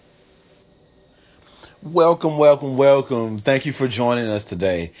Welcome, welcome, welcome. Thank you for joining us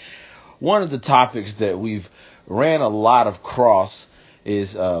today. One of the topics that we've ran a lot of cross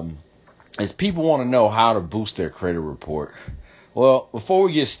is people want to know how to boost their credit report. Well, before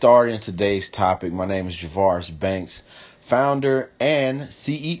we get started in today's topic, my name is Javares Banks, founder and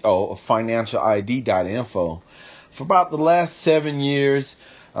CEO of FinancialID.Info. For about the last 7 years,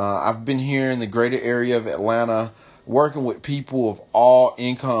 I've been here in the greater area of Atlanta, working with people of all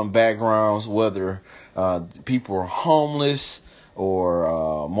income backgrounds, whether people are homeless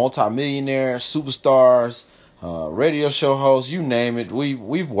or multimillionaires, superstars, radio show hosts, you name it.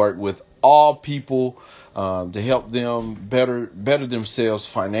 We've worked with all people to help them better themselves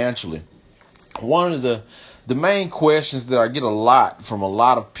financially. One of the main questions that I get a lot from a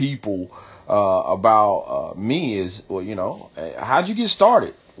lot of people about me is, well, how'd you get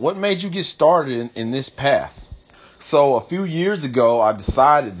started? What made you get started in this path? So a few years ago, I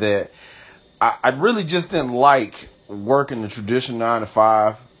decided that I really just didn't like working the traditional 9 to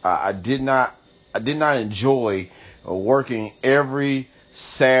 5. I did not enjoy working every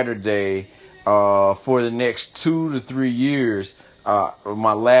Saturday for the next 2 to 3 years.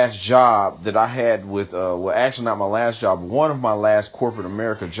 My last job that I had with, actually not my last job, but one of my last corporate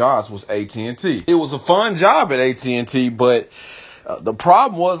America jobs was AT&T. It was a fun job at AT&T, but the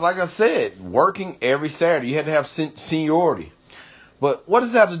problem was, like I said, working every Saturday. You had to have seniority. But what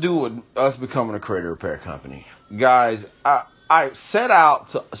does that have to do with us becoming a credit repair company? Guys, I set out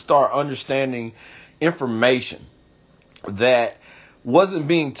to start understanding information that wasn't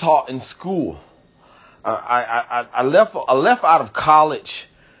being taught in school. I left out of college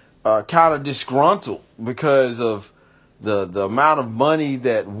kind of disgruntled because of the amount of money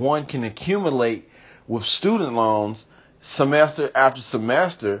that one can accumulate with student loans semester after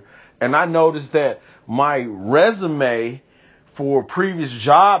semester. And I noticed that my resume for previous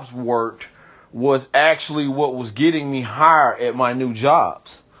jobs worked was actually what was getting me hired at my new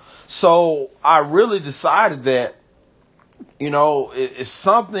jobs. So I really decided that, it's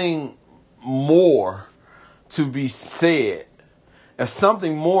something more to be said and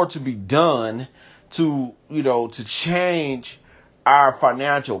something more to be done to change our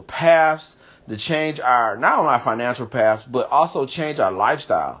financial paths, to change not only our financial paths, but also change our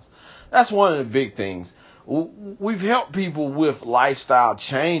lifestyles. That's one of the big things. We've helped people with lifestyle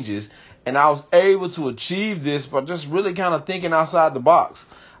changes, and I was able to achieve this by just really kind of thinking outside the box.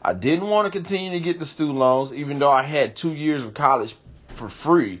 I didn't want to continue to get the student loans, even though I had 2 years of college for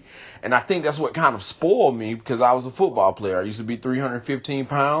free. And I think that's what kind of spoiled me, because I was a football player. I used to be 315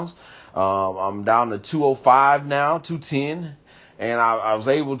 pounds. I'm down to 205 now, 210. And I was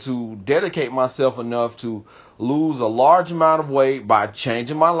able to dedicate myself enough to lose a large amount of weight by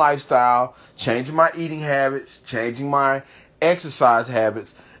changing my lifestyle, changing my eating habits, changing my exercise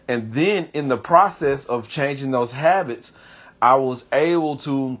habits. And then in the process of changing those habits, I was able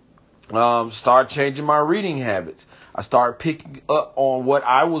to start changing my reading habits. I started picking up on what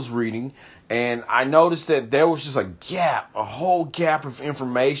I was reading, and I noticed that there was just a whole gap of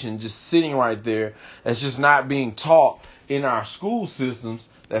information just sitting right there that's just not being taught in our school systems,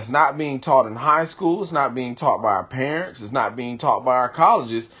 that's not being taught in high school, it's not being taught by our parents, it's not being taught by our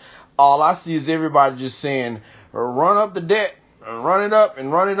colleges. All I see is everybody just saying, run up the debt, run it up,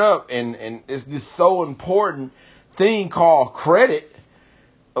 and it's this so important thing called credit.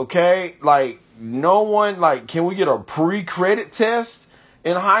 Okay, no one, can we get a pre-credit test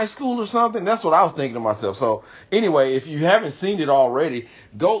in high school or something? That's what I was thinking to myself. So anyway, if you haven't seen it already,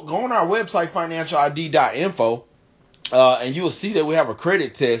 go on our website, FinancialID.Info, and you will see that we have a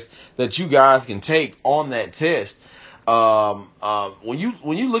credit test that you guys can take on that test. When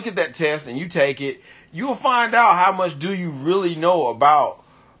you look at that test and you take it, you will find out how much do you really know about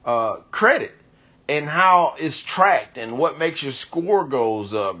credit, and how it's tracked, and what makes your score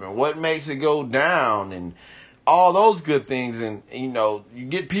goes up, and what makes it go down, and all those good things. And you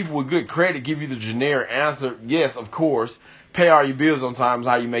get people with good credit give you the generic answer, yes, of course, pay all your bills on time is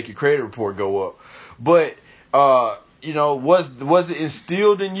how you make your credit report go up. But was it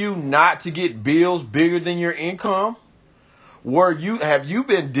instilled in you not to get bills bigger than your income? Have you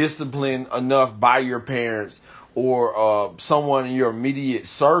been disciplined enough by your parents or someone in your immediate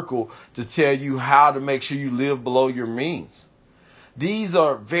circle to tell you how to make sure you live below your means? These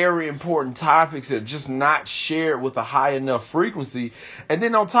are very important topics that are just not shared with a high enough frequency. And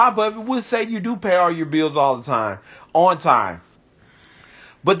then on top of it, we'll say you do pay all your bills all the time, on time.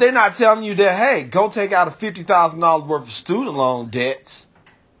 But they're not telling you that, hey, go take out a $50,000 worth of student loan debts.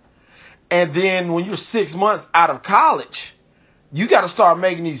 And then when you're 6 months out of college, you got to start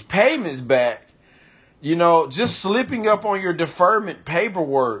making these payments back. Just slipping up on your deferment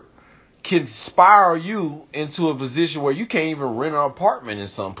paperwork can spiral you into a position where you can't even rent an apartment in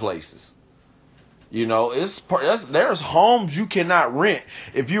some places. You know, there's homes you cannot rent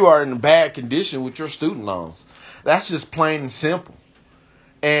if you are in bad condition with your student loans. That's just plain and simple.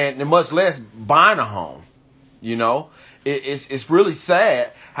 And much less buying a home. You know, it's really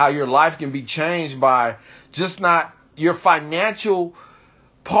sad how your life can be changed by just not your financial,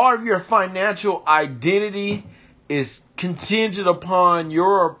 part of your financial identity is contingent upon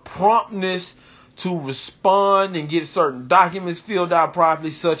your promptness to respond and get certain documents filled out properly,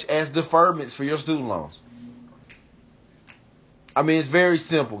 such as deferments for your student loans. I mean, it's very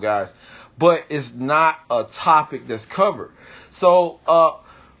simple, guys, but it's not a topic that's covered. So,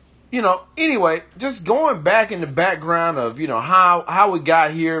 anyway, just going back in the background of, how we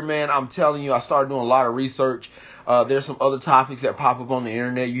got here, man, I'm telling you, I started doing a lot of research. There's some other topics that pop up on the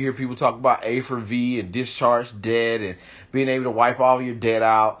internet. You hear people talk about A for V and discharge debt and being able to wipe all your debt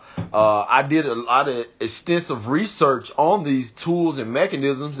out. I did a lot of extensive research on these tools and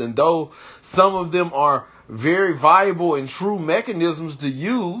mechanisms, and though some of them are very valuable and true mechanisms to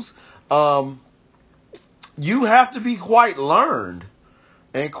use, you have to be quite learned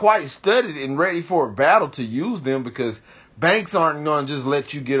and quite studied and ready for a battle to use them, because banks aren't going to just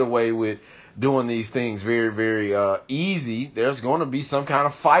let you get away with doing these things very, very easy. There's going to be some kind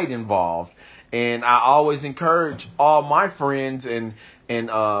of fight involved. And I always encourage all my friends and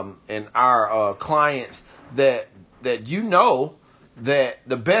our clients that that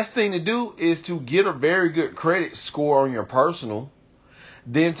the best thing to do is to get a very good credit score on your personal.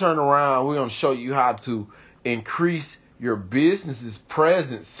 Then turn around. We're going to show you how to increase your business's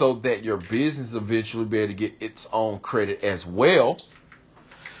presence so that your business eventually be able to get its own credit as well.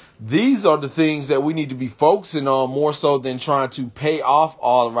 These are the things that we need to be focusing on more so than trying to pay off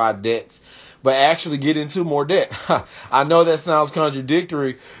all of our debts, but actually get into more debt. I know that sounds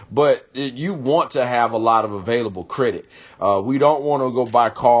contradictory, but you want to have a lot of available credit. We don't want to go buy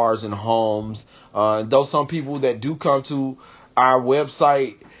cars and homes. Though some people that do come to our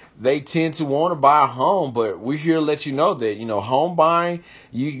website, they tend to want to buy a home, but we're here to let you know that, home buying,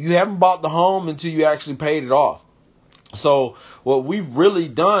 you haven't bought the home until you actually paid it off. So what we've really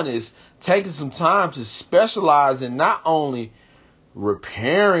done is taken some time to specialize in not only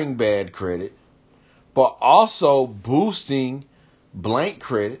repairing bad credit, but also boosting blank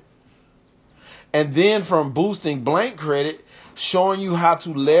credit. And then from boosting blank credit, showing you how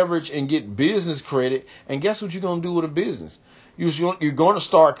to leverage and get business credit. And guess what you're going to do with a business? You're going to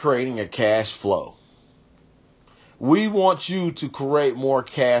start creating a cash flow. We want you to create more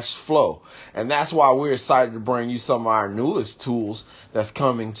cash flow. And that's why we're excited to bring you some of our newest tools that's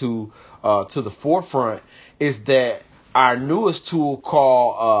coming to the forefront. Is that our newest tool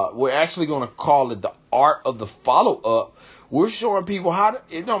called, we're actually going to call it the art of the follow-up. We're showing people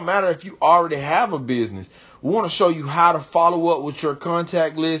it don't matter if you already have a business. We want to show you how to follow up with your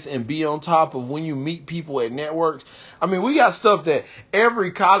contact list and be on top of when you meet people at networks. I mean, we got stuff that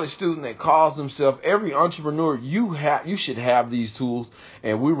every college student that calls themselves, every entrepreneur, you should have these tools,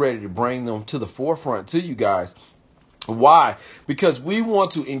 and we're ready to bring them to the forefront to you guys. Why? Because we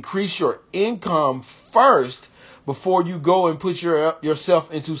want to increase your income first before you go and put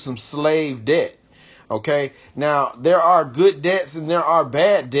yourself into some slave debt. Okay. Now, there are good debts and there are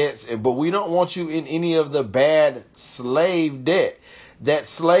bad debts, but we don't want you in any of the bad slave debt. That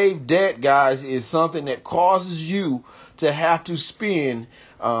slave debt, guys, is something that causes you to have to spend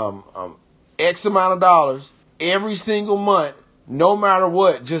X amount of dollars every single month, no matter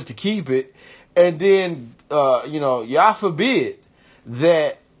what, just to keep it. And then, y'all forbid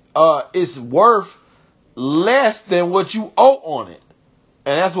that it's worth less than what you owe on it.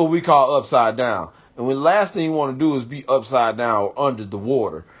 And that's what we call upside down. And the last thing you want to do is be upside down or under the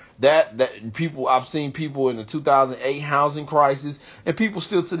water. I've seen people in the 2008 housing crisis, and people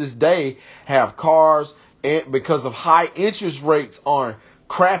still to this day have cars because of high interest rates on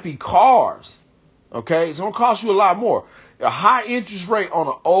crappy cars. Okay, it's going to cost you a lot more. A high interest rate on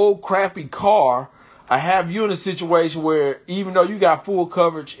an old crappy car, I have you in a situation where even though you got full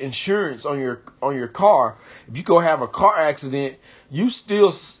coverage insurance on your car, if you go have a car accident, you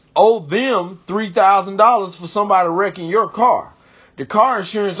still owe them $3,000 for somebody wrecking your car. The car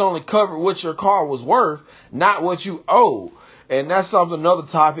insurance only covered what your car was worth, not what you owe. And that's another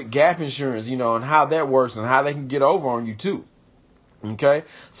topic, gap insurance, and how that works and how they can get over on you too. Okay.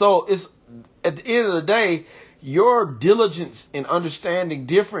 So it's at the end of the day, your diligence in understanding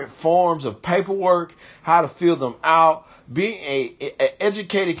different forms of paperwork, how to fill them out, being a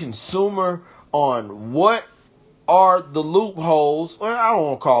educated consumer on what are the loopholes. Well, I don't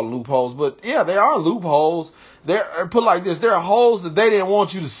want to call them loopholes, but yeah, they are loopholes. They're put like this. There are holes that they didn't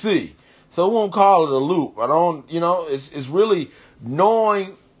want you to see. So we won't call it a loop. I don't, it's really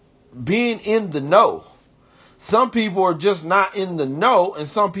knowing, being in the know. Some people are just not in the know, and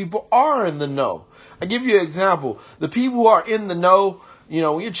some people are in the know. I give you an example. The people who are in the know,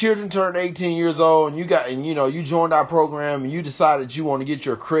 when your children turned 18 years old and you joined our program and you decided you want to get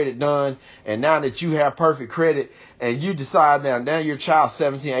your credit done, and now that you have perfect credit and you decide now your child's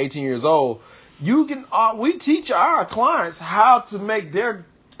 17, 18 years old, we teach our clients how to make their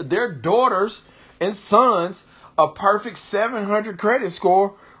daughters and sons a perfect 700 credit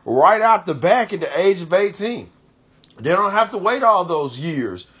score right out the back at the age of 18. They don't have to wait all those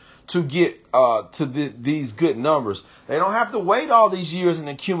years to get these good numbers. They don't have to wait all these years and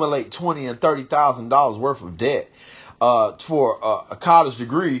accumulate $20,000 and $30,000 worth of debt for a college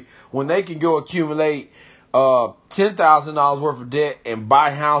degree when they can go accumulate $10,000 worth of debt and buy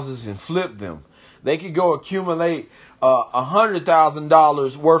houses and flip them. They could go accumulate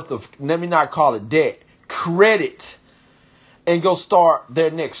 $100,000 worth of, let me not call it debt, credit, and go start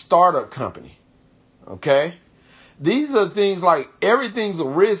their next startup company. Okay? These are things like everything's a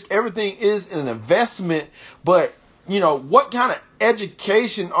risk. Everything is an investment. But, what kind of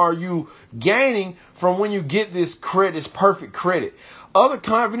education are you gaining from when you get this perfect credit? Other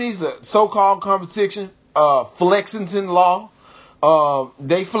companies, the so-called competition, Flexington Law,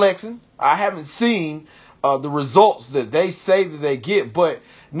 they flexing. I haven't seen the results that they say that they get. But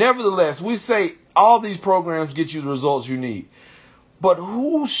nevertheless, we say all these programs get you the results you need. But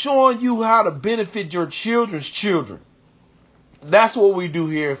who's showing you how to benefit your children's children? That's what we do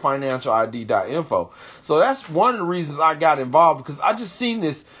here at FinancialID.Info. So that's one of the reasons I got involved, because I just seen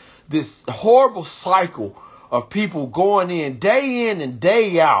this horrible cycle of people going in and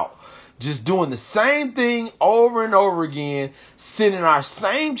day out, just doing the same thing over and over again, sending our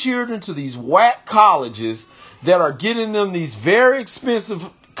same children to these whack colleges that are getting them these very expensive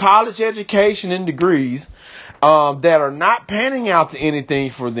college education and degrees that are not panning out to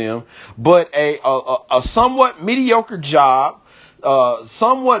anything for them, but a somewhat mediocre job,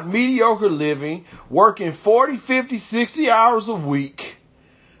 somewhat mediocre living, working 40, 50, 60 hours a week,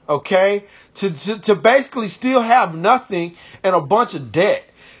 okay, to basically still have nothing and a bunch of debt.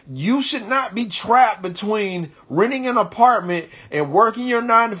 You should not be trapped between renting an apartment and working your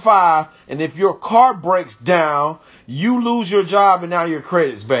 9 to 5. And if your car breaks down, you lose your job and now your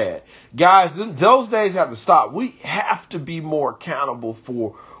credit's bad. Guys, those days have to stop. We have to be more accountable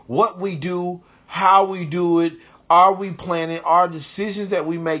for what we do, how we do it. Are we planning our decisions that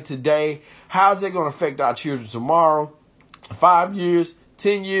we make today? How is that going to affect our children tomorrow, 5 years,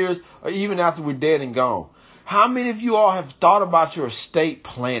 10 years, or even after we're dead and gone? How many of you all have thought about your estate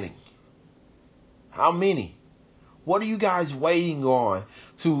planning? How many? What are you guys waiting on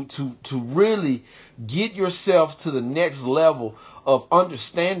to really get yourself to the next level of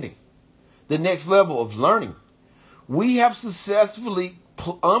understanding, the next level of learning? We have successfully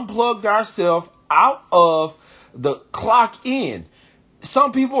unplugged ourselves out of the clock in.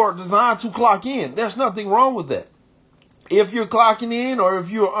 Some people are designed to clock in. There's nothing wrong with that. If you're clocking in or if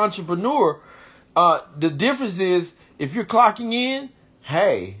you're an entrepreneur, the difference is if you're clocking in,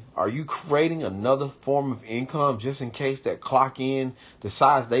 hey, are you creating another form of income just in case that clock in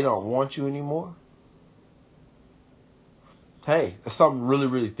decides they don't want you anymore? Hey, that's something to really,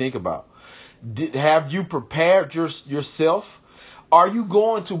 really think about. Have you prepared yourself? Are you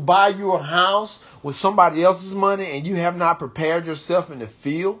going to buy you a house with somebody else's money and you have not prepared yourself in the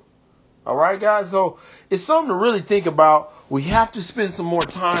field? All right, guys. So it's something to really think about. We have to spend some more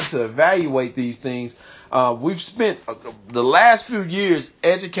time to evaluate these things. We've spent the last few years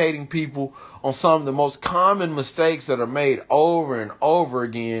educating people on some of the most common mistakes that are made over and over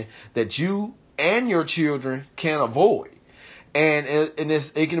again that you and your children can avoid. And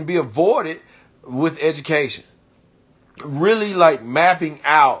it can be avoided with education. Really like mapping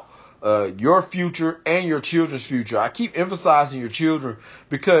out your future and your children's future. I keep emphasizing your children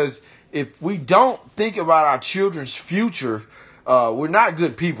because if we don't think about our children's future, we're not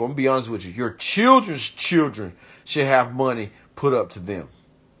good people. I'm going to be honest with you. Your children's children should have money put up to them.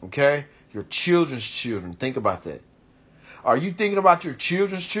 Okay? Your children's children. Think about that. Are you thinking about your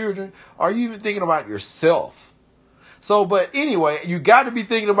children's children? Are you even thinking about yourself? So, but anyway, you got to be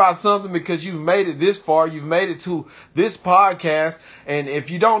thinking about something because you've made it this far. You've made it to this podcast. And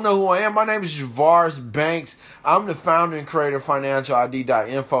if you don't know who I am, my name is Javares Banks. I'm the founder and creator of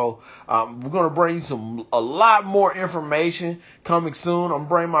FinancialID.Info. We're going to bring you a lot more information coming soon. I'm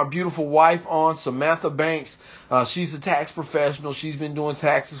bringing my beautiful wife on, Samantha Banks. She's a tax professional. She's been doing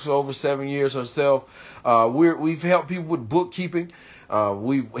taxes for over 7 years herself. We've helped people with bookkeeping.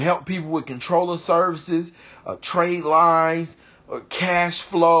 We help people with controller services, trade lines, cash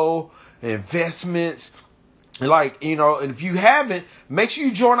flow, investments. Like, and if you haven't, make sure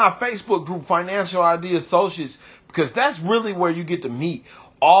you join our Facebook group, Financial ID Associates, because that's really where you get to meet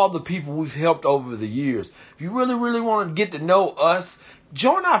all the people we've helped over the years. If you really, really want to get to know us,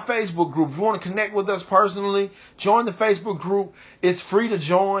 join our Facebook group. If you want to connect with us personally, join the Facebook group. It's free to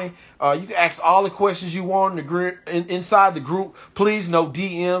join. You can ask all the questions you want inside the group. Please, no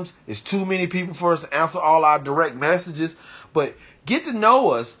DMs. It's too many people for us to answer all our direct messages. But get to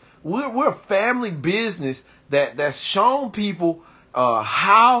know us. We're a family business that's shown people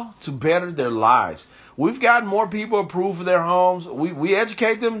how to better their lives. We've gotten more people approved for their homes. We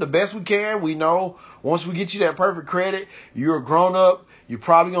educate them the best we can. We know once we get you that perfect credit, you're a grown up. You're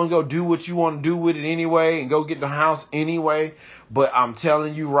probably going to go do what you want to do with it anyway and go get the house anyway. But I'm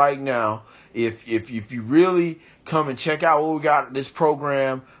telling you right now, if you really come and check out what we got in this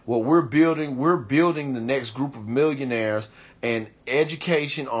program, what we're building the next group of millionaires, and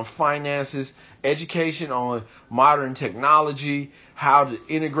education on finances, education on modern technology, how to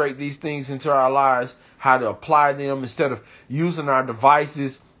integrate these things into our lives, how to apply them instead of using our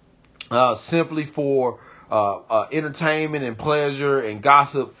devices simply for entertainment and pleasure and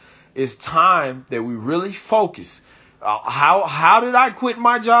gossip. It's time that we really focus. How did I quit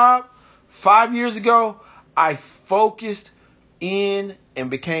my job 5 years ago? I focused in and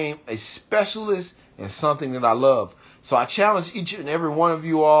became a specialist in something that I love. So I challenge each and every one of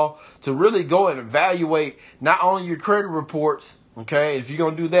you all to really go and evaluate not only your credit reports. Okay, if you're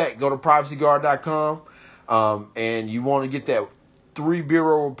going to do that, go to privacyguard.com and you want to get that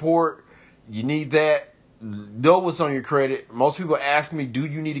 3-bureau report. You need that. Know what's on your credit. Most people ask me, do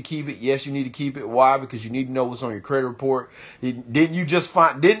you need to keep it? Yes, you need to keep it. Why? Because you need to know what's on your credit report. Didn't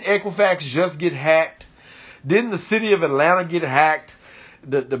Equifax just get hacked? Didn't the city of Atlanta get hacked?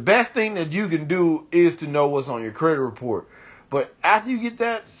 The best thing that you can do is to know what's on your credit report. But after you get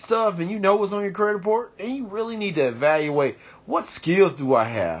that stuff and you know what's on your credit report, then you really need to evaluate, what skills do I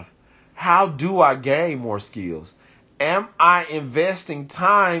have? How do I gain more skills? Am I investing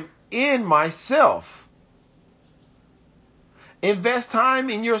time in myself? Invest time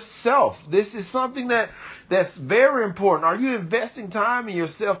in yourself. This is something that's very important. Are you investing time in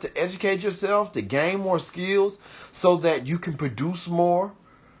yourself to educate yourself, to gain more skills so that you can produce more?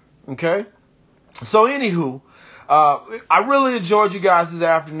 Okay. So anywho, I really enjoyed you guys this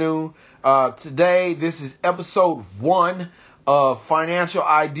afternoon. Today, this is episode 1 of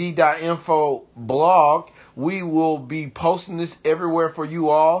FinancialID.Info blog. We will be posting this everywhere for you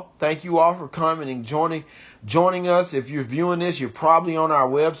all. Thank you all for coming and joining us. If you're viewing this, you're probably on our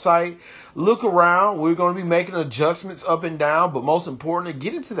website. Look around. We're going to be making adjustments up and down, but most importantly,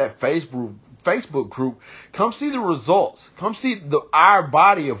 get into that Facebook group. Come see the results. Come see our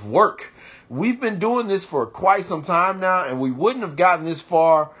body of work. We've been doing this for quite some time now, and we wouldn't have gotten this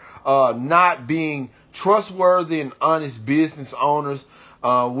far not being trustworthy and honest business owners.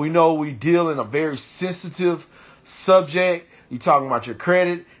 We know we deal in a very sensitive subject. You're talking about your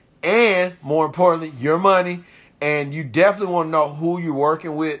credit and, more importantly, your money. And you definitely want to know who you're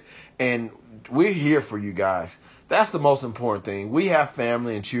working with. And we're here for you guys. That's the most important thing. We have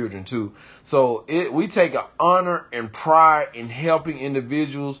family and children too. So we take an honor and pride in helping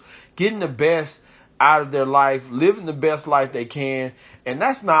individuals, getting the best out of their life, living the best life they can. And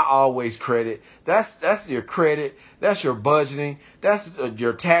that's not always credit. That's your credit. That's your budgeting. That's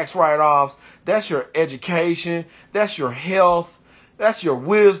your tax write-offs. That's your education. That's your health. That's your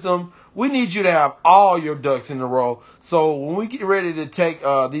wisdom. We need you to have all your ducks in a row. So when we get ready to take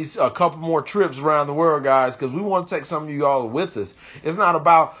these a couple more trips around the world, guys, because we want to take some of you all with us. It's not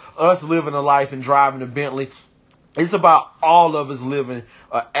about us living a life and driving a Bentley. It's about all of us living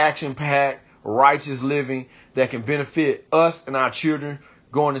an action-packed, righteous living that can benefit us and our children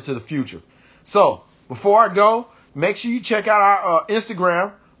going into the future. So before I go, make sure you check out our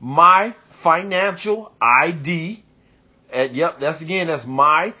Instagram, My Financial ID. That's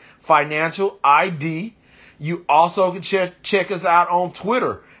My Financial ID. You also can check us out on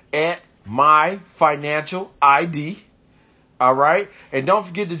Twitter at My Financial ID. All right. And don't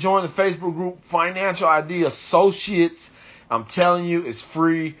forget to join the Facebook group, Financial ID Associates. I'm telling you, it's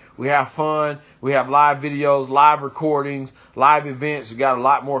free. We have fun. We have live videos, live recordings, live events. We got a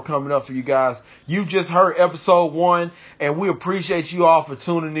lot more coming up for you guys. You just heard episode 1, and we appreciate you all for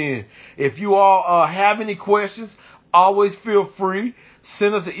tuning in. If you all have any questions, always feel free.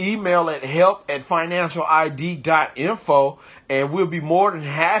 Send us an email at help@financialid.info, and we'll be more than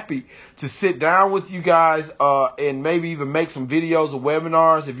happy to sit down with you guys and maybe even make some videos or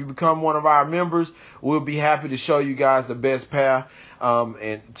webinars. If you become one of our members, we'll be happy to show you guys the best path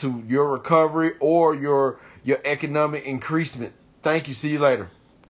and to your recovery or your economic increasement. Thank you. See you later.